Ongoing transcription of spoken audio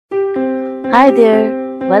Hi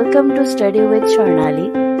there, welcome to Study with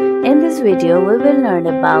Swarnali. In this video, we will learn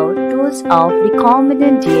about tools of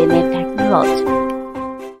recombinant DNA technology.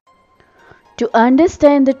 To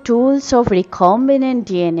understand the tools of recombinant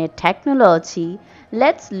DNA technology,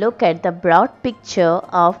 let's look at the broad picture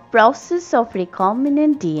of process of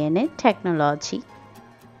recombinant DNA technology.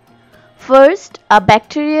 First, a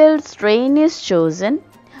bacterial strain is chosen.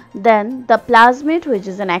 Then the plasmid, which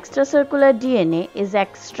is an extracircular DNA, is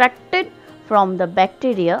extracted from the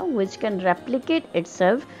bacteria, which can replicate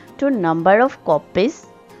itself to number of copies.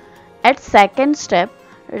 At second step,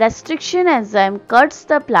 restriction enzyme cuts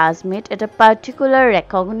the plasmid at a particular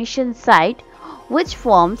recognition site, which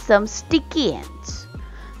forms some sticky ends.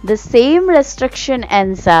 The same restriction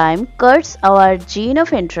enzyme cuts our gene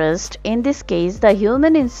of interest, in this case the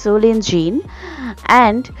human insulin gene,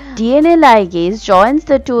 and DNA ligase joins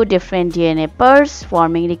the two different DNA pairs,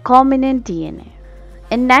 forming recombinant DNA.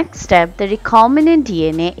 In next step, the recombinant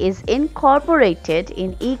DNA is incorporated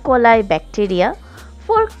in E. coli bacteria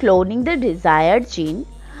for cloning the desired gene,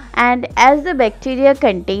 and as the bacteria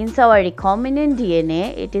contains our recombinant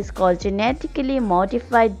DNA, it is called genetically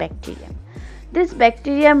modified bacterium. This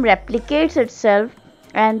bacterium replicates itself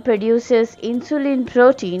and produces insulin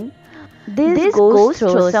protein. This goes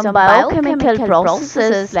through some biochemical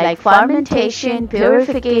processes like fermentation,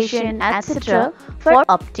 purification, etc. for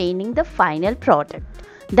obtaining the final product.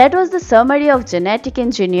 That was the summary of genetic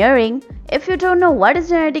engineering. If you don't know what is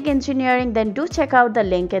genetic engineering, then do check out the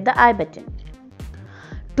link at the I button.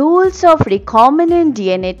 Tools of recombinant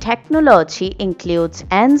DNA technology includes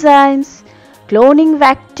enzymes, cloning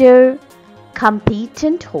vector,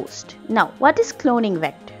 competent host. Now, what is cloning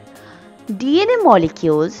vector? DNA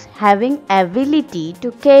molecules having ability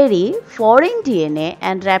to carry foreign DNA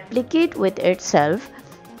and replicate with itself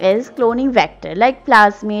is cloning vector, like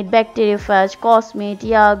plasmid, bacteriophage, cosmid,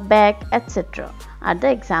 yolk, bag, etc. are the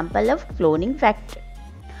example of cloning vector.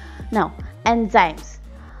 Now, enzymes.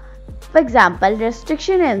 For example,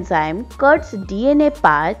 restriction enzyme cuts DNA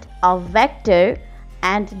part of vector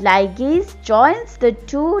and ligase joins the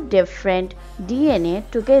two different DNA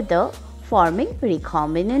together, forming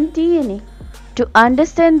recombinant DNA. To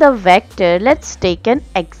understand the vector, let's take an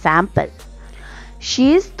example.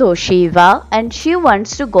 She is Toshiba and she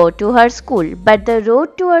wants to go to her school, but the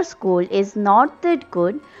road to her school is not that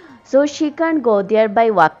good, so she can't go there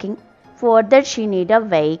by walking. For that, she needs a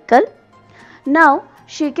vehicle. Now,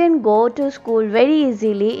 she can go to school very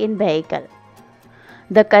easily in vehicle.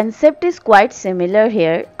 The concept is quite similar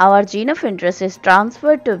here. Our gene of interest is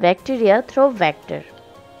transferred to bacteria through vector.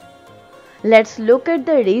 Let's look at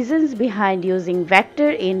the reasons behind using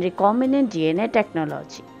vector in recombinant DNA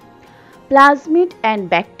technology. Plasmid and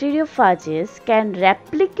bacteriophages can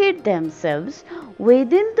replicate themselves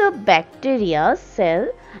within the bacteria cell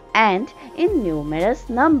and in numerous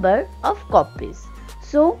number of copies.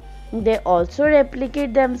 So, they also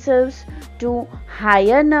replicate themselves to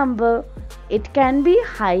higher number. It can be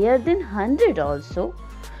higher than 100 also.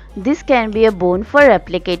 This can be a boon for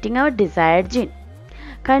replicating our desired gene.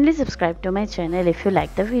 Kindly subscribe to my channel if you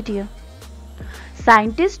like the video.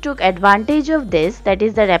 Scientists took advantage of this, that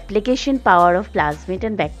is the replication power of plasmid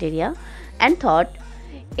and bacteria, and thought,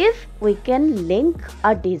 if we can link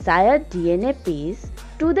a desired DNA piece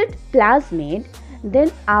to that plasmid,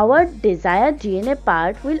 then our desired DNA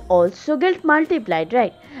part will also get multiplied,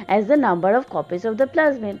 right, as the number of copies of the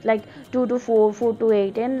plasmid, like 2 to 4, 4 to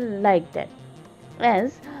 8 and like that.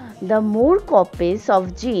 As the more copies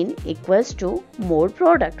of gene equals to more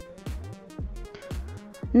product.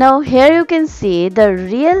 Now here you can see the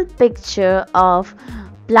real picture of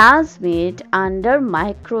plasmid under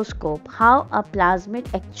microscope, how a plasmid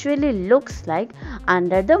actually looks like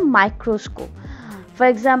under the microscope. For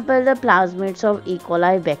example, the plasmids of E.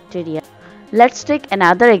 coli bacteria. Let's take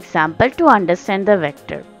another example to understand the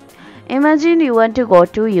vector. Imagine you want to go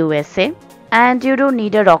to USA and you don't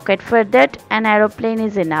need a rocket for that, an aeroplane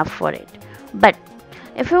is enough for it. But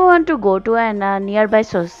if you want to go to a nearby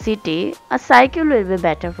city, a cycle will be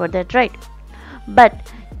better for that, right?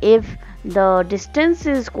 But if the distance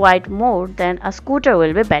is quite more, then a scooter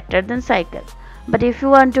will be better than cycle. But if you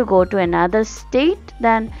want to go to another state,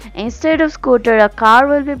 then instead of scooter, a car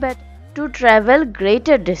will be better to travel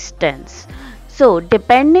greater distance. So,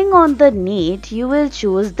 depending on the need, you will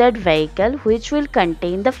choose that vehicle which will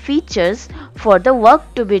contain the features for the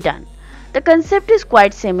work to be done. The concept is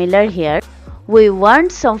quite similar here. We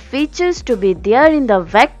want some features to be there in the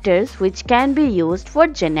vectors which can be used for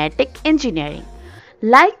genetic engineering,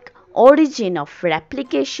 like origin of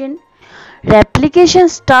replication, Replication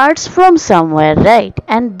starts from somewhere, right?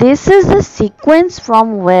 And this is the sequence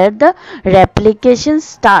from where the replication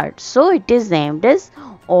starts. So it is named as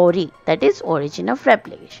ORI, that is origin of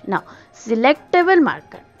replication. Now, selectable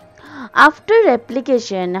marker. After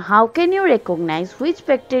replication, how can you recognize which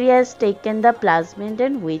bacteria has taken the plasmid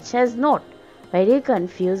and which has not? Very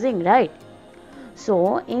confusing, right?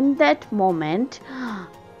 So, in that moment,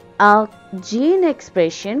 a gene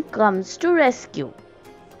expression comes to rescue.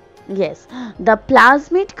 Yes, the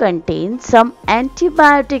plasmid contains some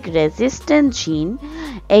antibiotic resistant gene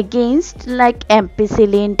against like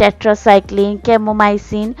ampicillin, tetracycline,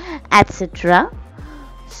 chemomycin, etc.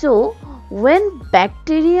 So, when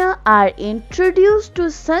bacteria are introduced to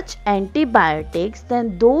such antibiotics,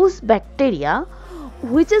 then those bacteria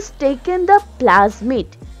which has taken the plasmid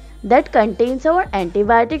that contains our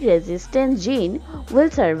antibiotic resistant gene will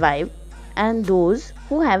survive, and those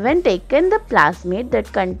who haven't taken the plasmid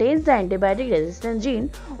that contains the antibiotic resistant gene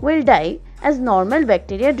will die, as normal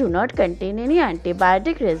bacteria do not contain any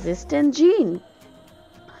antibiotic resistant gene.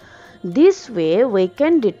 This way we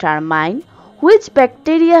can determine which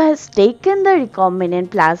bacteria has taken the recombinant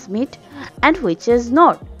plasmid and which has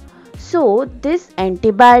not. So this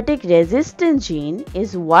antibiotic resistant gene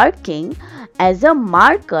is working as a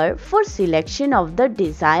marker for selection of the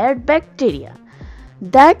desired bacteria.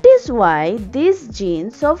 That is why these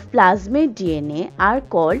genes of plasmid DNA are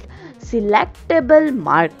called selectable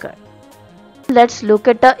marker. Let's look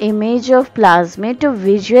at the image of plasmid to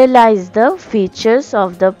visualize the features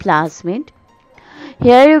of the plasmid.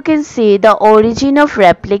 Here you can see the origin of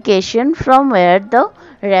replication from where the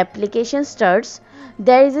replication starts.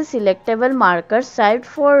 There is a selectable marker site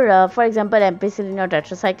for example ampicillin or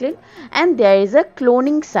tetracycline, and there is a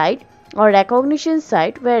cloning site or recognition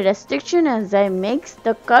site where restriction enzyme makes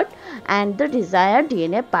the cut and the desired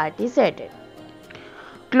DNA part is added.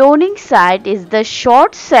 Cloning site is the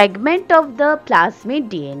short segment of the plasmid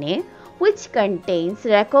DNA which contains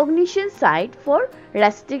recognition site for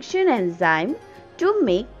restriction enzyme to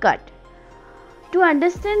make cut. To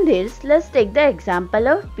understand this, let's take the example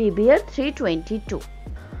of PBr322.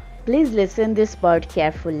 Please listen this part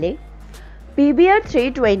carefully.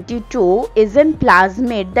 PBr322 is a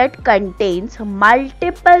plasmid that contains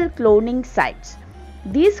multiple cloning sites.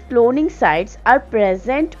 These cloning sites are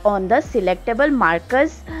present on the selectable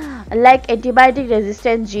markers like antibiotic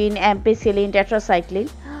resistant gene, ampicillin,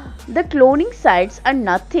 tetracycline. The cloning sites are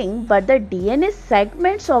nothing but the DNA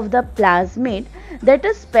segments of the plasmid that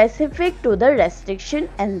are specific to the restriction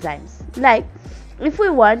enzymes. Like if we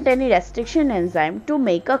want any restriction enzyme to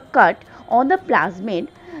make a cut on the plasmid,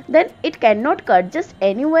 then it cannot cut just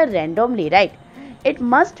anywhere randomly, right? It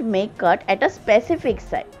must make cut at a specific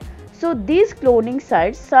site. So these cloning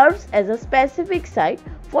sites serves as a specific site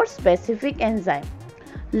for specific enzyme.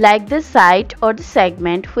 Like the site or the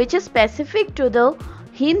segment which is specific to the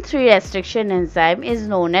HIN3 restriction enzyme is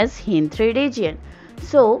known as HIN3 region.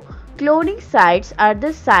 So cloning sites are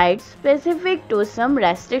the sites specific to some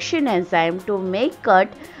restriction enzyme to make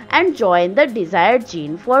cut and join the desired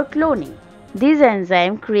gene for cloning. This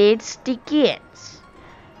enzyme creates sticky ends.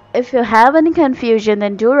 If you have any confusion,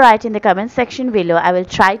 then do write in the comment section below. I will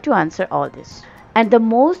try to answer all this. And the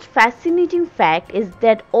most fascinating fact is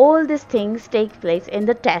that all these things take place in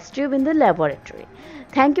the test tube in the laboratory.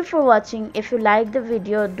 Thank you for watching. If you like the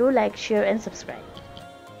video, do like, share and subscribe.